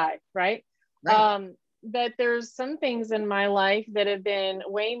didn't die, right? But there's some things in my life that have been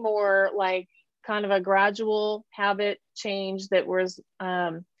way more like kind of a gradual habit change that was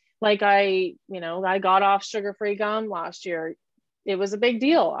like I got off sugar-free gum last year. It was a big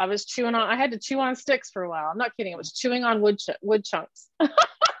deal. I had to chew on sticks for a while. I'm not kidding. I was chewing on wood chunks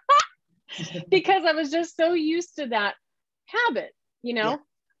because I was just so used to that habit,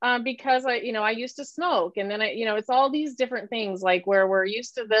 because I used to smoke, and then it's all these different things like where we're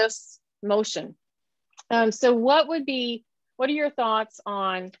used to this motion. So what are your thoughts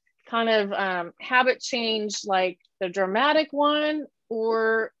on kind of habit change, like the dramatic one,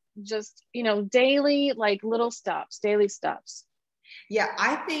 or just, daily, like daily steps? Yeah,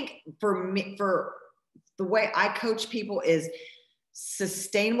 I think for me, for the way I coach people is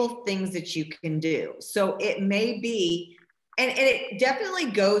sustainable things that you can do. So it may be, and it definitely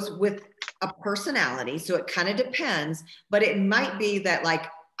goes with a personality. So it kind of depends, but it might be that like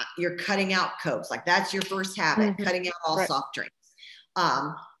you're cutting out Cokes, like that's your first habit, cutting out all soft drinks.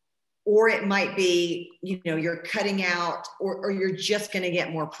 Or it might be, you're cutting out, or you're just going to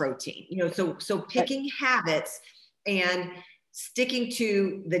get more protein, so picking habits and sticking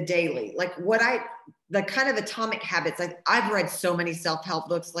to the daily, like the kind of atomic habits. I've read so many self-help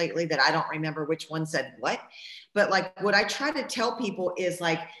books lately that I don't remember which one said what, but like what I try to tell people is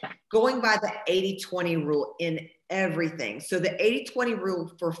like going by the 80-20 rule in everything. So the 80-20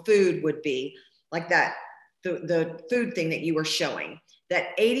 rule for food would be like that, the food thing that you were showing,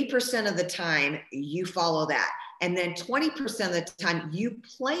 that 80% of the time you follow that. And then 20% of the time you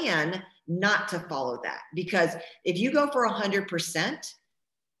plan not to follow that. Because if you go for 100%,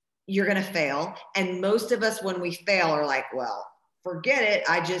 you're going to fail. And most of us, when we fail, are like, well, forget it.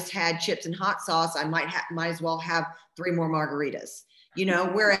 I just had chips and hot sauce. I might as well have 3 more margaritas,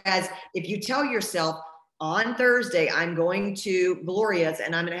 whereas if you tell yourself, on Thursday, I'm going to Gloria's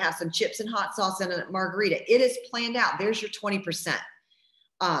and I'm going to have some chips and hot sauce and a margarita. It is planned out. There's your 20%.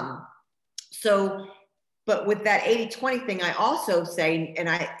 But with that 80-20 thing, I also say, and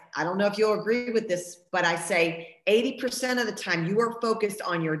I don't know if you'll agree with this, but I say 80% of the time you are focused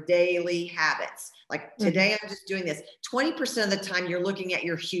on your daily habits. Like today, I'm just doing this. 20% of the time you're looking at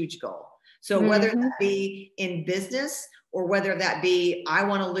your huge goal. So whether that be in business or whether that be, I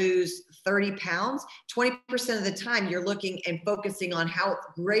want to lose 30 pounds, 20% of the time you're looking and focusing on how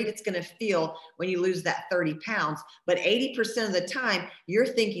great it's going to feel when you lose that 30 pounds. But 80% of the time you're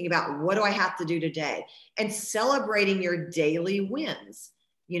thinking about, what do I have to do today? And celebrating your daily wins.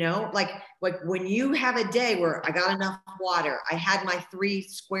 Like when you have a day where I got enough water, I had my 3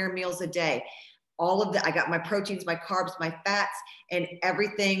 square meals a day, I got my proteins, my carbs, my fats, and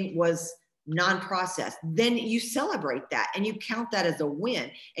everything was non-processed, then you celebrate that and you count that as a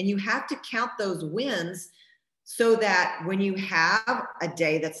win. And you have to count those wins so that when you have a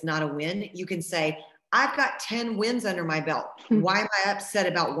day that's not a win, you can say, I've got 10 wins under my belt. Why am I upset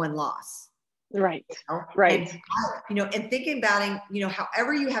about 1 loss? Right. Right. And thinking about it,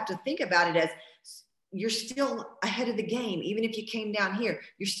 however you have to think about it, as you're still ahead of the game. Even if you came down here,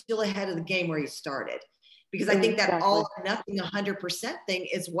 you're still ahead of the game where you started. Because I think that all or nothing 100% thing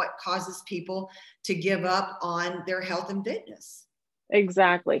is what causes people to give up on their health and fitness.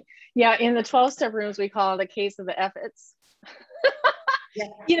 Exactly. Yeah. In the 12-step rooms, we call it a case of the F-its.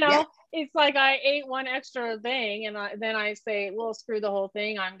 It's like I ate 1 extra thing and then I say, well, screw the whole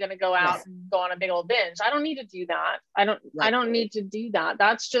thing. I'm going to go out and go on a big old binge. I don't need to do that. I don't need to do that.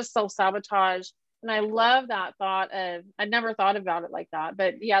 That's just self-sabotage. And I love that thought I'd never thought about it like that,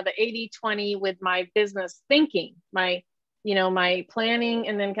 but yeah, the 80-20 with my business thinking, my planning.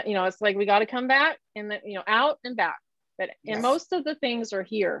 And then, it's like, we got to come back and then, out and back, and most of the things are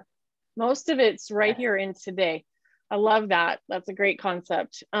here. Most of it's right here in today. I love that. That's a great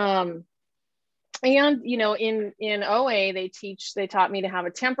concept. And, in OA, they taught me to have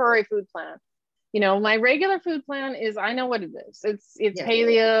a temporary food plan. my regular food plan is, I know what it is. It's Yeah.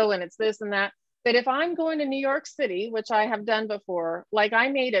 paleo and it's this and that. But if I'm going to New York City, which I have done before, like I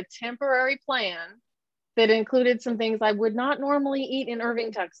made a temporary plan that included some things I would not normally eat in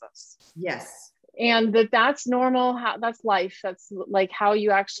Irving, Texas. Yes. And that's normal. That's life. That's like how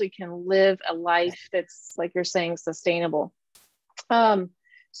you actually can live a life that's, like you're saying, sustainable.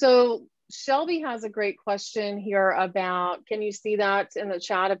 So Shelby has a great question here about, can you see that in the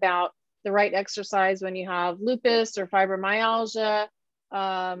chat about the right exercise when you have lupus or fibromyalgia?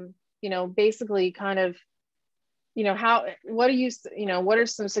 Basically kind of, what are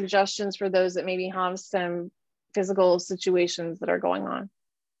some suggestions for those that maybe have some physical situations that are going on?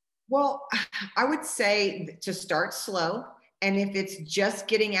 Well, I would say to start slow. And if it's just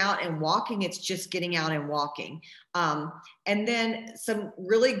getting out and walking, it's just getting out and walking. And then some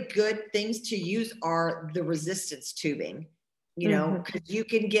really good things to use are the resistance tubing, because you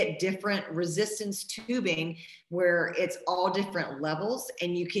can get different resistance tubing where it's all different levels,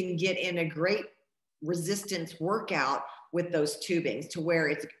 and you can get in a great resistance workout with those tubings to where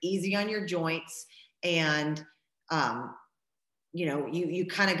it's easy on your joints. And you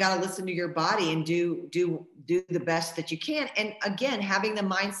kind of got to listen to your body and do the best that you can. And again, having the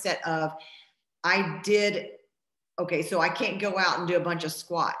mindset of, so I can't go out and do a bunch of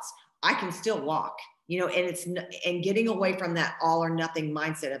squats. I can still walk, and getting away from that all or nothing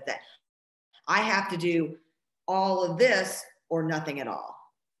mindset of that. I have to do all of this or nothing at all.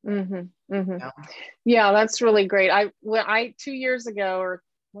 Yeah, that's really great. I 2 years ago, or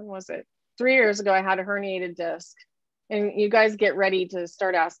when was it? 3 years ago, I had a herniated disc. And you guys get ready to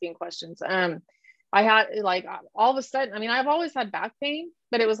start asking questions. I had all of a sudden, I've always had back pain,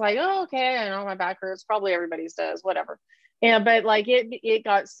 but it was like, oh, okay, I know my back hurts. Probably everybody's does, whatever. Yeah, but it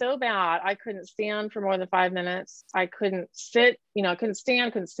got so bad, I couldn't stand for more than 5 minutes. I couldn't sit, I couldn't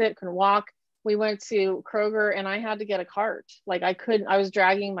stand, couldn't sit, couldn't walk. We went to Kroger and I had to get a cart. I was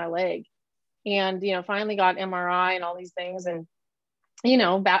dragging my leg, and, finally got MRI and all these things. And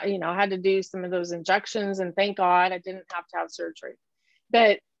had to do some of those injections, and thank God I didn't have to have surgery.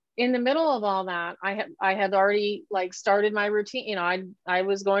 But in the middle of all that, I had already started my routine. I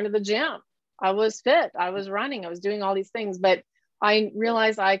was going to the gym. I was fit. I was running. I was doing all these things, but I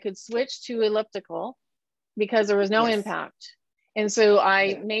realized I could switch to elliptical because there was no impact. And so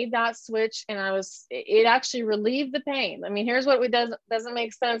I made that switch, and it actually relieved the pain. Here's what doesn't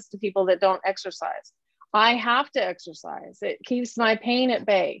make sense to people that don't exercise. I have to exercise. It keeps my pain at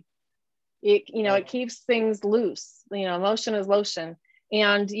bay. It keeps things loose. Motion is lotion.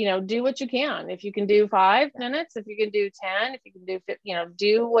 And, do what you can. If you can do 5 minutes, if you can do 10, if you can do 50,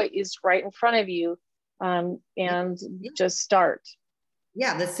 do what is right in front of you, and just start.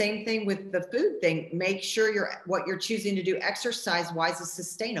 Yeah, the same thing with the food thing. Make sure what you're choosing to do exercise-wise is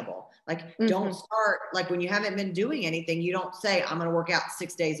sustainable. Don't start, when you haven't been doing anything, you don't say, I'm going to work out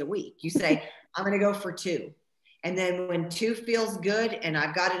 6 days a week. You say, I'm going to go for 2. And then when 2 feels good and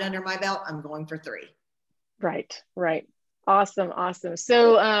I've got it under my belt, I'm going for 3. Right. Awesome.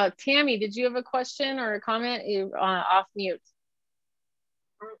 So Tammy, did you have a question or a comment? You off mute.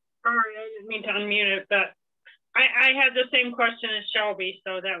 Sorry, I didn't mean to unmute it, but I had the same question as Shelby,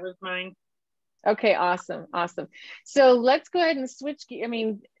 so that was mine. Okay, awesome. So let's go ahead and switch.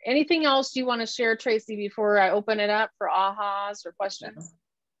 Anything else you want to share, Tracy, before I open it up for ahas or questions?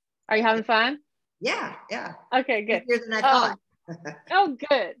 Are you having fun? Yeah. Okay, good. Easier than I thought. Oh,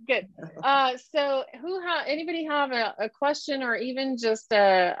 good. So anybody have a question or even just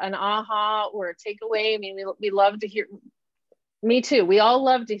an aha or a takeaway? We love to hear. Me too. We all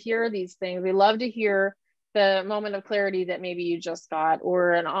love to hear these things. We love to hear the moment of clarity that maybe you just got,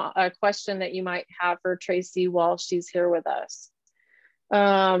 or a question that you might have for Tracy while she's here with us.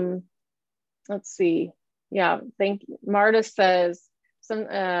 Let's see. Yeah, thank you. Marta says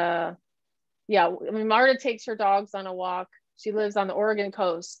Marta takes her dogs on a walk. She lives on the Oregon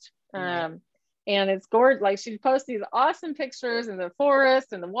coast. And it's gorgeous. She posts these awesome pictures in the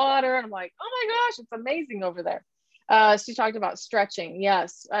forest and the water. And I'm like, oh my gosh, it's amazing over there. She talked about stretching.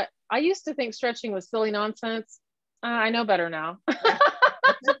 Yes. I used to think stretching was silly nonsense. I know better now.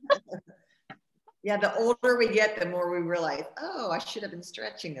 Yeah, the older we get, the more we realize, I should have been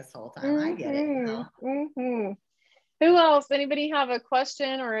stretching this whole time. I get it. Who else? Anybody have a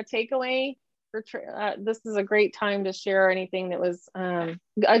question or a takeaway? This is a great time to share anything that was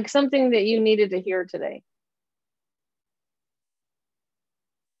something that you needed to hear today.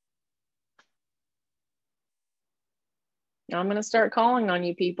 I'm going to start calling on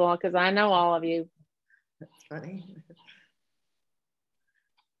you people because I know all of you. That's funny.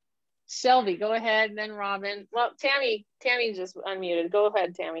 Shelby, go ahead, and then Robin. Well, Tammy just unmuted. Go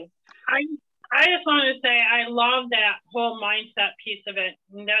ahead, Tammy. I just wanted to say I love that whole mindset piece of it.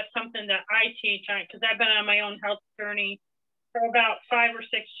 And that's something that I teach because I've been on my own health journey for about 5 or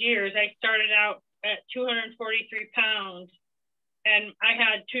 6 years. I started out at 243 pounds, and I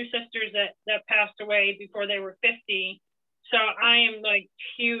had 2 sisters that passed away before they were 50. So I am like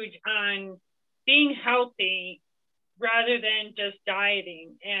huge on being healthy rather than just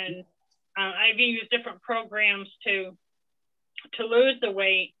dieting. And I've used different programs to lose the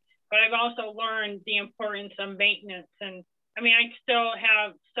weight, but I've also learned the importance of maintenance. And I mean, I still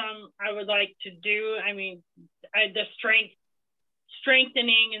have some I would like to do. I mean, the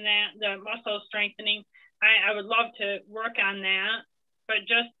strengthening and the muscle strengthening, I would love to work on that. But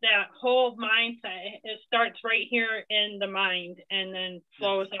just that whole mindset, it starts right here in the mind and then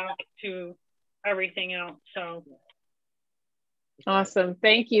flows out to everything else. So awesome.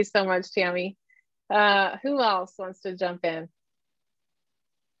 Thank you so much, Tammy. Who else wants to jump in?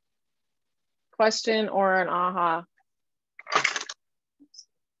 Question or an aha?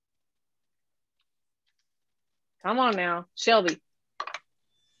 Come on now, Shelby.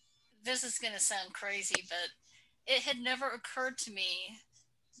 This is going to sound crazy, but it had never occurred to me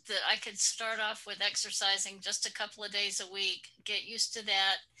that I could start off with exercising just a couple of days a week, get used to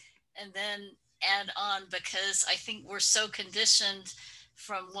that, and then add on, because I think we're so conditioned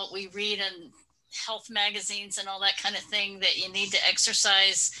from what we read in health magazines and all that kind of thing that you need to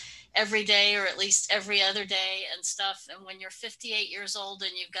exercise every day or at least every other day and stuff. And when you're 58 years old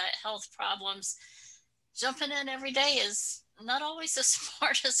and you've got health problems, jumping in every day is not always the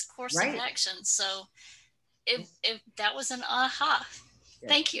smartest course of action. So if that was an aha. Good.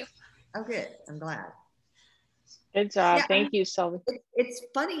 Thank you. Oh, good. I'm glad. Good job. Yeah, thank you, Shelby. It's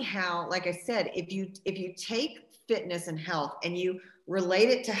funny how, like I said, if you take fitness and health and you relate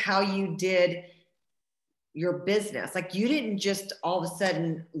it to how you did your business, like you didn't just all of a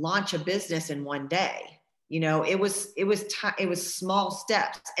sudden launch a business in one day. You know, it was small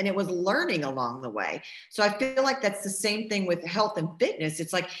steps, and it was learning along the way. So I feel like that's the same thing with health and fitness.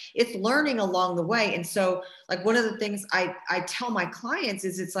 It's like, it's learning along the way. And so like one of the things I tell my clients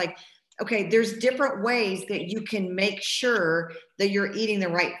is, it's like, okay, there's different ways that you can make sure that you're eating the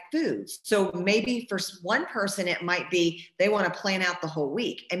right foods. So maybe for one person, it might be they want to plan out the whole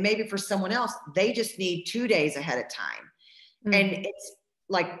week. And maybe for someone else, they just need 2 days ahead of time. Mm-hmm. And it's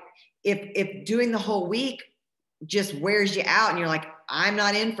like, if doing the whole week just wears you out and you're like, I'm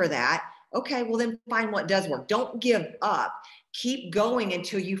not in for that. Okay, well then find what does work. Don't give up. Keep going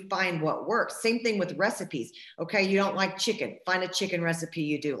until you find what works. Same thing with recipes. Okay, you don't like chicken. Find a chicken recipe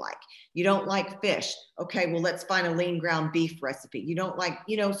you do like. You don't like fish. Okay, well, let's find a lean ground beef recipe. You don't like,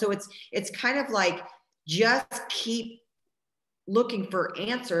 so it's kind of like, just keep looking for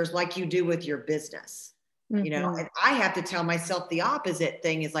answers like you do with your business. Mm-hmm. And I have to tell myself the opposite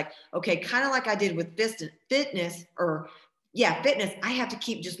thing is like, okay, kind of like I did with fitness, I have to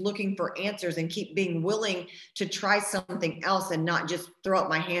keep just looking for answers and keep being willing to try something else and not just throw up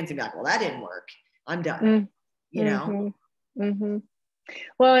my hands and be like, well, that didn't work. I'm done. Mm-hmm. Mm-hmm.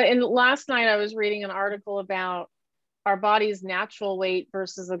 Well, and last night I was reading an article about our body's natural weight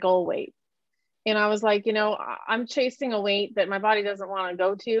versus a goal weight. And I was like, I'm chasing a weight that my body doesn't want to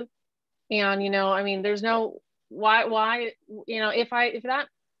go to. And, I mean, there's no, why, if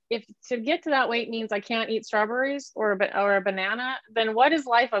to get to that weight means I can't eat strawberries or a banana, then what is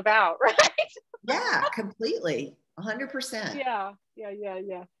life about? Right? Yeah, completely. 100%. Yeah.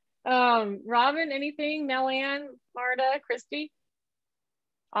 Robin, anything? Mellanne, Marta, Christy?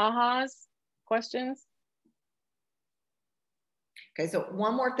 Ahas, questions? Okay. So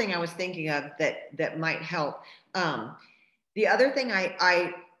one more thing I was thinking of that might help. The other thing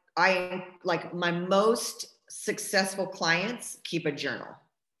I like, my most successful clients keep a journal,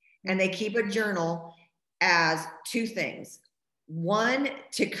 and they keep a journal as 2 things. One,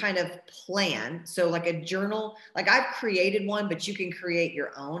 to kind of plan. So like a journal, like I've created one, but you can create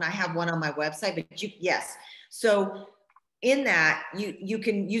your own. I have one on my website, but yes. So in that you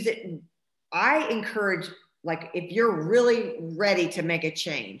can use it. I encourage, like, if you're really ready to make a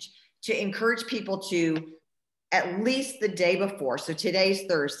change, to encourage people to, at least the day before. So today's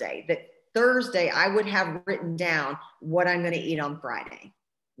Thursday, that Thursday I would have written down what I'm going to eat on Friday.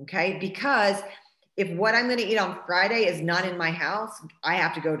 Okay. Because if what I'm going to eat on Friday is not in my house, I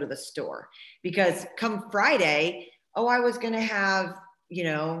have to go to the store, because come Friday, I was going to have,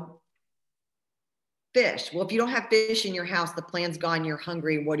 fish. Well, if you don't have fish in your house, the plan's gone, you're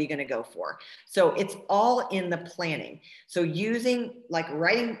hungry. What are you going to go for? So it's all in the planning. So using, like,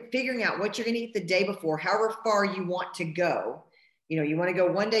 writing, figuring out what you're going to eat the day before, however far you want to go. You want to go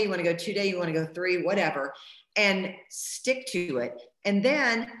 1 day, you want to go 2 days, you want to go 3, whatever, and stick to it. And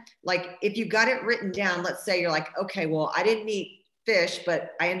then like if you got it written down, let's say you're like, okay, well, I didn't eat fish,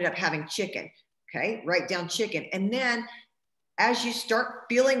 but I ended up having chicken. Okay. Write down chicken. And then as you start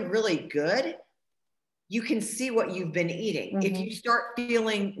feeling really good, you can see what you've been eating. If you start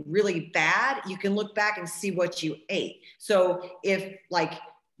feeling really bad, you can look back and see what you ate. So if like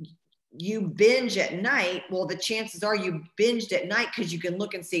you binge at night, well, the chances are you binged at night because you can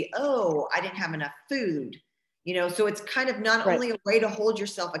look and see, oh, I didn't have enough food. You know, so it's kind of not only a way to hold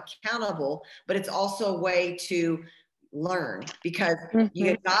yourself accountable, but it's also a way to learn, because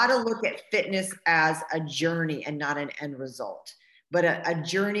you got to look at fitness as a journey and not an end result, but a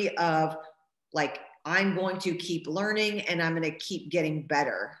journey of like, I'm going to keep learning and I'm going to keep getting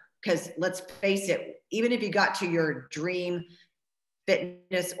better. Because let's face it, even if you got to your dream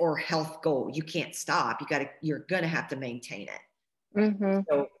fitness or health goal, you can't stop. You're going to have to maintain it.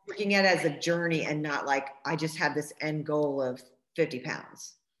 So looking at it as a journey and not like, I just have this end goal of 50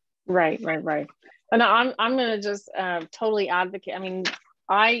 pounds. Right. And I'm going to just totally advocate. I mean,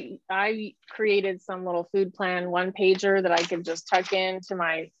 I created some little food plan one pager that I could just tuck into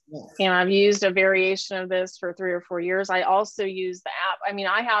my, and I've used a variation of this for 3 or 4 years. I also use the app. I mean,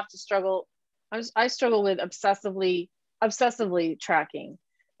 I have to struggle. I struggle with obsessively tracking.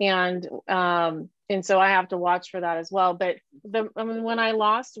 And so I have to watch for that as well. But when I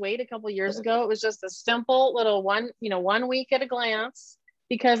lost weight a couple of years ago, it was just a simple little 1 week at a glance,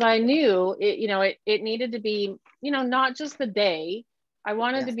 because I knew it, it needed to be, not just the day. I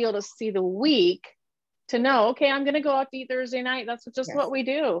wanted to be able to see the week to know, okay, I'm going to go out to eat Thursday night. That's just what we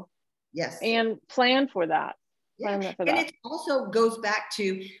do. Yes. And plan for that. And it also goes back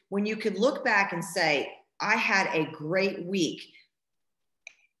to when you could look back and say, I had a great week.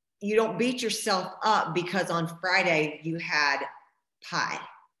 You don't beat yourself up because on Friday you had pie,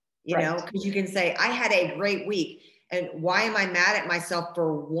 you know, because you can say, I had a great week. And why am I mad at myself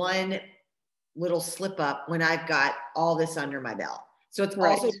for one little slip up when I've got all this under my belt? So it's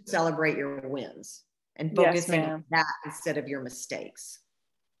also to celebrate your wins and focusing on that instead of your mistakes.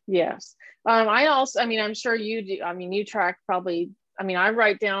 Yes. I'm sure you do. I mean, you track probably, I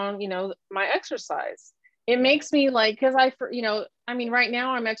write down, my exercise. It makes me like, cause right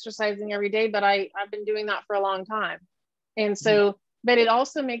now I'm exercising every day, but I've been doing that for a long time. And so, but it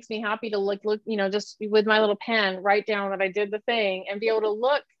also makes me happy to look, just with my little pen, write down that I did the thing and be able to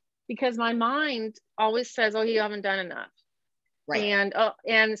look, because my mind always says, oh, you haven't done enough. Right.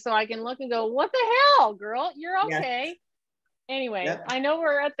 And so I can look and go, what the hell, girl, you're okay. Yes. Anyway, I know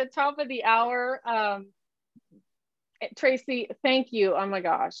we're at the top of the hour. Tracy, thank you. Oh my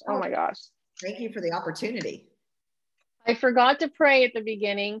gosh. Thank you for the opportunity. I forgot to pray at the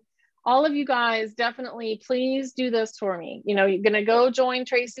beginning. All of you guys, definitely please do this for me. You're going to go join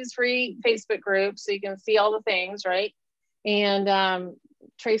Tracy's free Facebook group so you can see all the things, right? And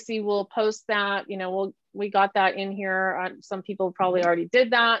Tracy will post that. We got that in here. Some people probably already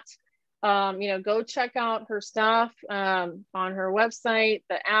did that. Go check out her stuff on her website,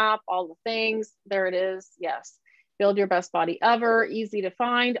 the app, all the things. There it is. Yes. Build Your Best Body Ever. Easy to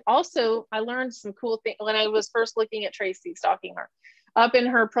find. Also, I learned some cool things when I was first looking at Tracy, stalking her. Up in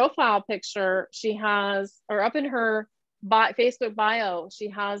her profile picture, she has, or up in her Facebook bio, she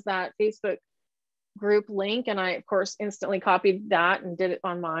has that Facebook group link. And I, of course, instantly copied that and did it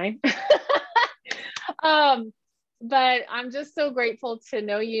on mine. But I'm just so grateful to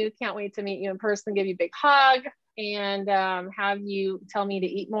know you. Can't wait to meet you in person, give you a big hug, and have you tell me to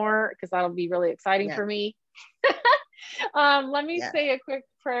eat more, because that'll be really exciting for me. Let me say a quick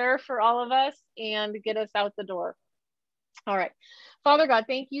prayer for all of us and get us out the door. All right. Father God,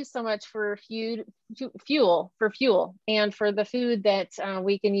 thank you so much for fuel, and for the food that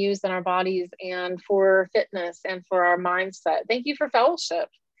we can use in our bodies, and for fitness, and for our mindset. Thank you for fellowship.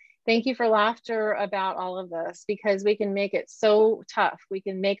 Thank you for laughter about all of this, because we can make it so tough. We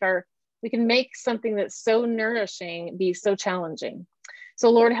can make something that's so nourishing be so challenging. So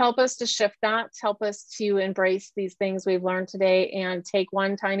Lord, help us to shift that. Help us to embrace these things we've learned today and take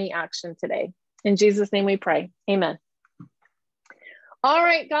one tiny action today. In Jesus' name we pray. Amen. All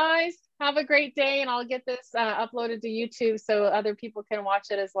right, guys, have a great day, and I'll get this uploaded to YouTube so other people can watch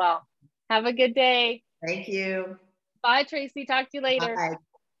it as well. Have a good day. Thank you. Bye, Tracy. Talk to you later. Bye.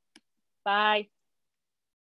 Bye.